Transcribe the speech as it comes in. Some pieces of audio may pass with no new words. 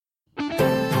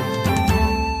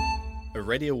a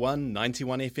Radio 1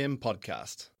 91 FM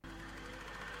podcast.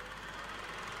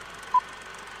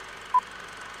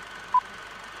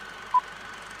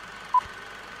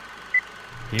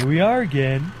 Here we are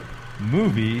again,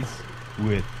 movies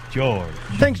with George.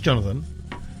 Thanks, Jonathan.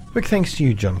 Big thanks to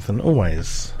you, Jonathan.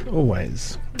 Always.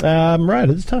 Right,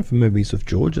 it's time for Movies with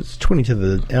George. It's 20 to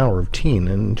the hour of 10,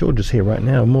 and George is here right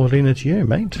now. Morena to you,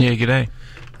 mate. Yeah,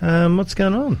 g'day. What's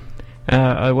going on?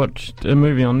 I watched a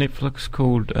movie on Netflix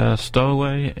called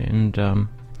Stowaway, and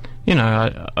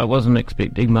I wasn't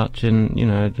expecting much, and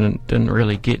didn't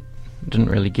really get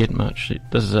much.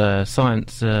 This is a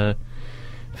science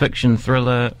fiction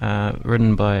thriller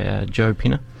written by Joe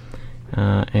Penner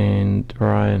and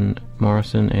Ryan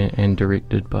Morrison, and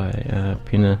directed by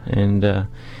Penner. And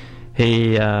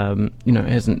he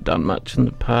hasn't done much in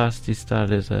the past. He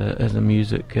started as a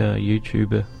music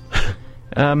YouTuber.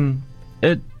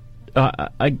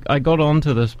 I got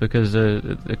onto this because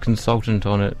the consultant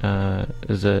on it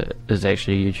is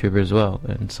actually a YouTuber as well,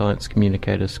 and science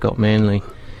communicator Scott Manley,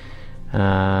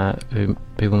 who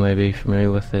people may be familiar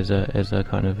with as a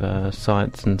kind of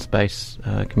science and space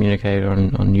communicator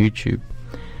on YouTube,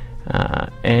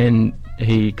 and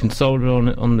he consulted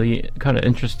on the kind of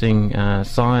interesting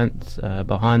science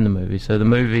behind the movie. So the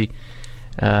movie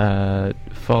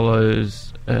follows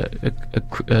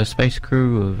a space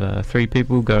crew of 3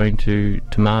 people going to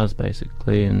Mars,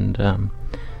 basically, and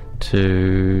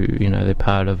they're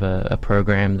part of a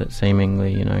program that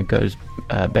seemingly goes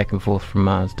back and forth from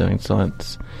Mars doing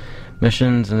science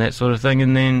missions and that sort of thing.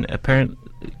 And then apparently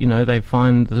they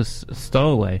find this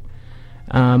stowaway,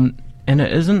 and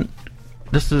it isn't.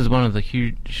 This is one of the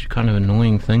huge kind of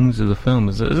annoying things of the film,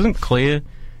 is it isn't clear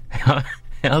how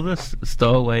this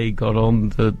stowaway got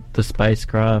on the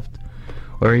spacecraft,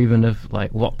 or even if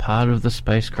what part of the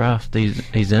spacecraft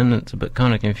he's in. It's a bit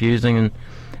kind of confusing, and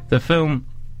the film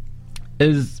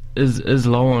is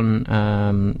low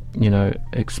on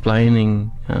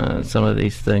explaining some of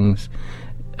these things,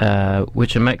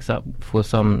 which it makes up for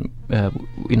some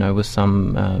with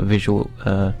some visual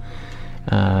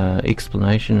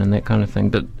explanation and that kind of thing.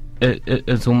 But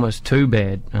it's almost too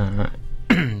bad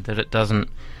that it doesn't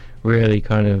really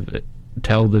kind of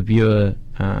tell the viewer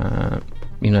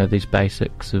these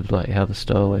basics of how the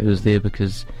stowaway was there,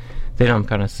 because then I'm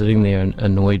kind of sitting there and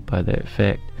annoyed by that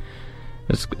fact.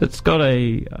 It's got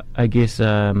a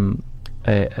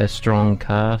strong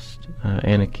cast: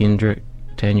 Anna Kendrick,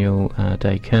 Daniel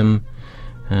Day Kim,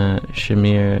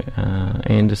 Shamir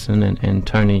Anderson, and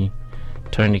Tony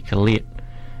Collette.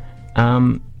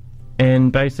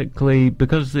 And basically,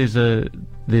 because there's a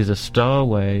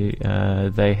stowaway,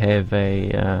 they have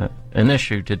an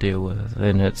issue to deal with,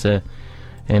 and it's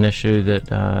an issue that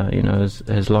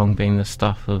has long been the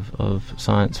stuff of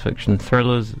science fiction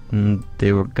thrillers, and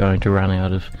they're going to run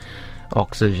out of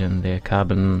oxygen. Their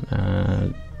carbon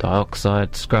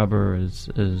dioxide scrubber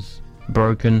is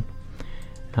broken,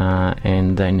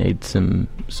 and they need some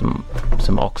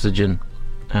oxygen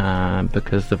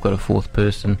because they've got a 4th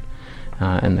person,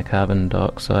 and the carbon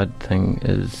dioxide thing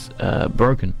is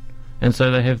broken, and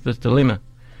so they have this dilemma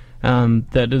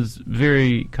that is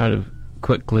very kind of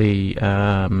quickly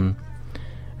kind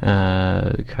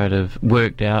of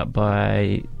worked out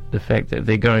by the fact that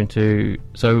they're going to.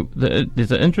 So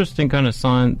there's an interesting kind of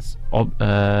science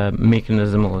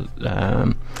mechanism or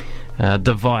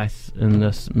device in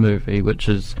this movie, which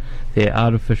is their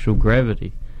artificial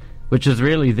gravity, which is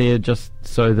really there just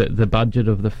so that the budget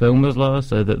of the film was lower,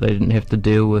 so that they didn't have to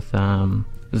deal with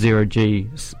zero-G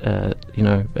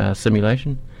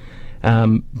simulation.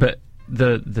 But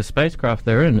the spacecraft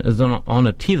they're in is on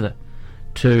a tether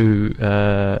to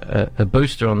a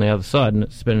booster on the other side, and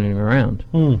it's spinning around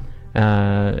and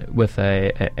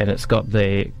it's got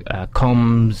the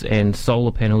comms and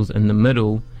solar panels in the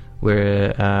middle,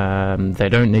 where they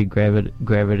don't need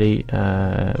gravity,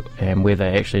 and where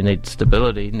they actually need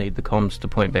stability, need the comms to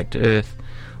point back to Earth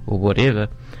or whatever.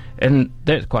 And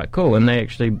that's quite cool, and they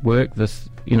actually work this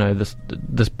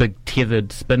big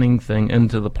tethered spinning thing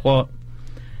into the plot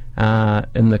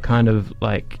in the kind of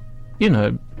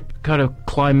kind of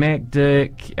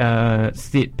climactic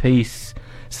set piece,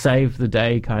 save the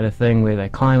day kind of thing, where they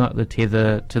climb up the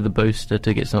tether to the booster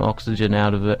to get some oxygen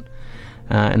out of it,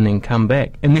 and then come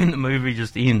back, and then the movie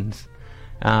just ends.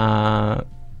 So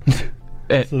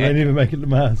they never make it to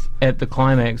Mars. At the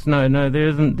climax, no, there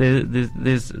isn't.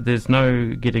 There's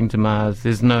no getting to Mars.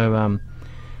 There's no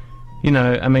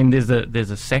there's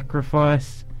a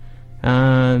sacrifice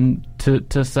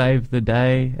to save the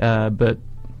day, but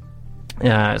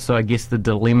so I guess the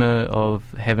dilemma of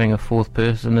having a 4th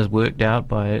person is worked out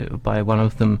by one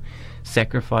of them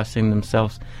sacrificing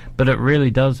themselves. But it really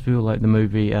does feel like the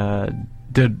movie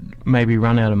did maybe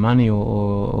run out of money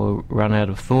or run out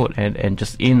of thought and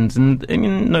just ends. And you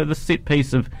know, the set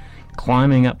piece of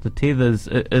climbing up the tethers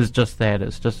is just that.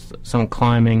 It's just some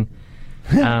climbing,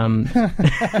 some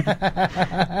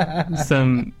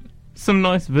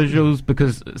nice visuals,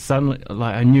 because suddenly,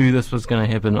 like, I knew this was going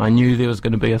to happen. I knew there was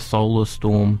going to be a solar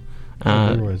storm.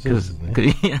 Because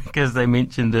they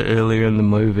mentioned it earlier in the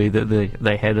movie that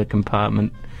they had a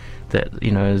compartment that,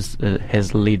 you know,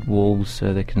 has lead walls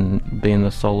so they can be in the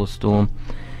solar storm.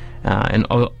 And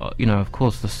you know, of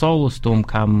course, the solar storm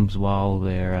comes while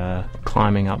they're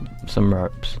climbing up some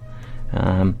ropes.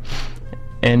 And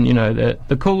you know,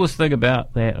 the coolest thing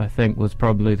about that, I think, was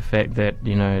probably the fact that,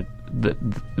 you know,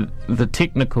 the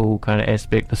technical kind of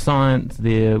aspect, the science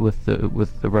there with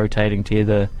the rotating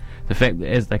tether. The fact that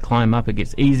as they climb up it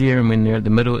gets easier, and when they're at the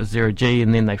middle it's 0G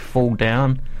and then they fall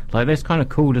down. Like, that's kind of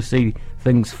cool to see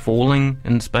things falling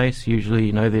in space. Usually,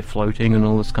 you know, they're floating and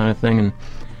all this kind of thing, and,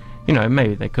 you know,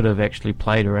 maybe they could have actually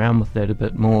played around with that a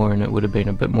bit more, and it would have been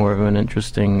a bit more of an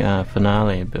interesting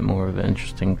finale, a bit more of an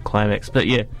interesting climax. But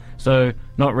yeah, so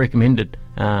not recommended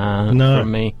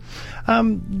from me.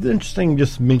 Interesting,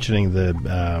 just mentioning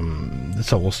the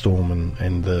solar storm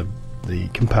and the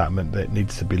compartment that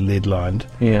needs to be lead lined.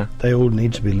 Yeah, they all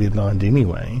need to be lead lined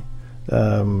anyway.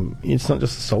 It's not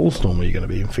just a solar storm where you're going to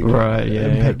be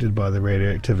impacted by the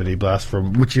radioactivity blast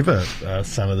from whichever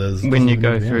sun it is. When you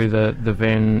go through the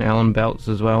Van Allen belts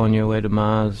as well on your way to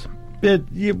Mars. There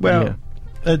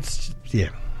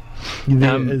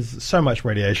is so much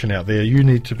radiation out there. You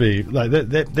need to be like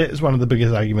that. That is one of the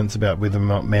biggest arguments about whether or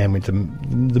not man went to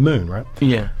the moon, right?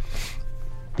 Yeah.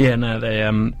 No,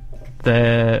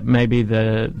 maybe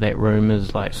that room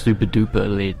is like super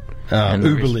duper lead.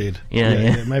 Uber lead.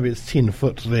 Yeah. Maybe it's 10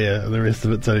 foot there, and the rest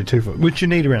of it's only 2 foot, which you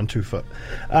need around 2 foot.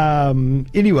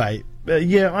 Anyway,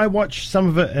 I watched some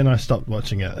of it and I stopped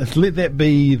watching it. Let that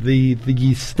be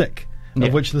the stick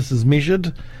of which this is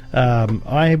measured.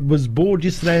 I was bored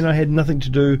yesterday and I had nothing to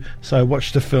do, so I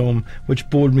watched a film which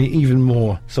bored me even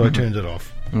more, so I turned it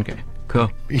off. Okay. Cool.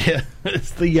 Yeah,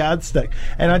 it's the yardstick.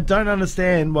 And I don't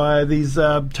understand why these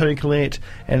Toni Collette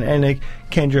and Anna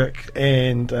Kendrick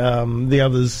and the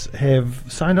others have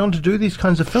signed on to do these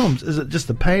kinds of films. Is it just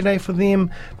a payday for them?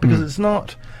 Because it's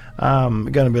not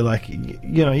going to be like,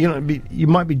 you know, you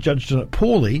might be judged on it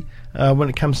poorly when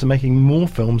it comes to making more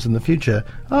films in the future.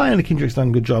 Oh, Anna Kendrick's done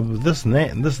a good job with this and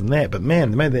that and this and that, but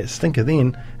man, they made that stinker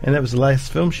then, and that was the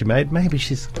last film she made. Maybe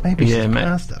she's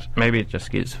past it. Maybe it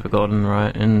just gets forgotten,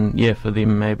 right? And yeah, for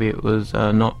them, maybe it was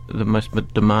not the most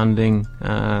demanding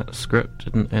script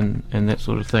and that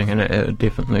sort of thing, and it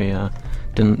definitely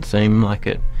didn't seem like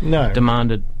it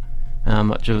demanded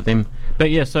much of them. But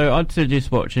yeah, so I'd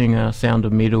suggest watching Sound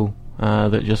of Metal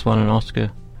that just won an Oscar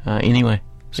anyway.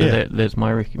 So that's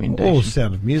my recommendation. Or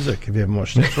Sound of Music, if you haven't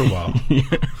watched that for a while.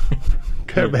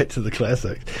 Go back to the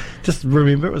classics. Just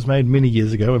remember, it was made many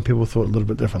years ago when people thought a little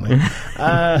bit differently.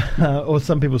 Or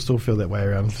some people still feel that way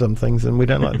around some things, and we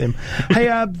don't like them. Hey,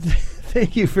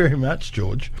 thank you very much,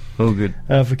 George. All good.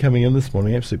 For coming in this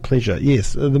morning. Absolute pleasure.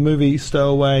 Yes, the movie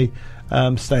Stowaway,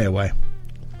 Stay Away.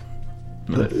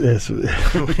 Yes,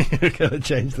 we're going to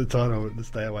change the title to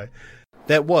Stay Away.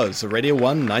 That was a Radio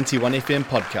 1 91 FM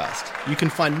podcast. You can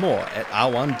find more at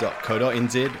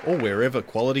r1.co.nz or wherever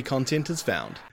quality content is found.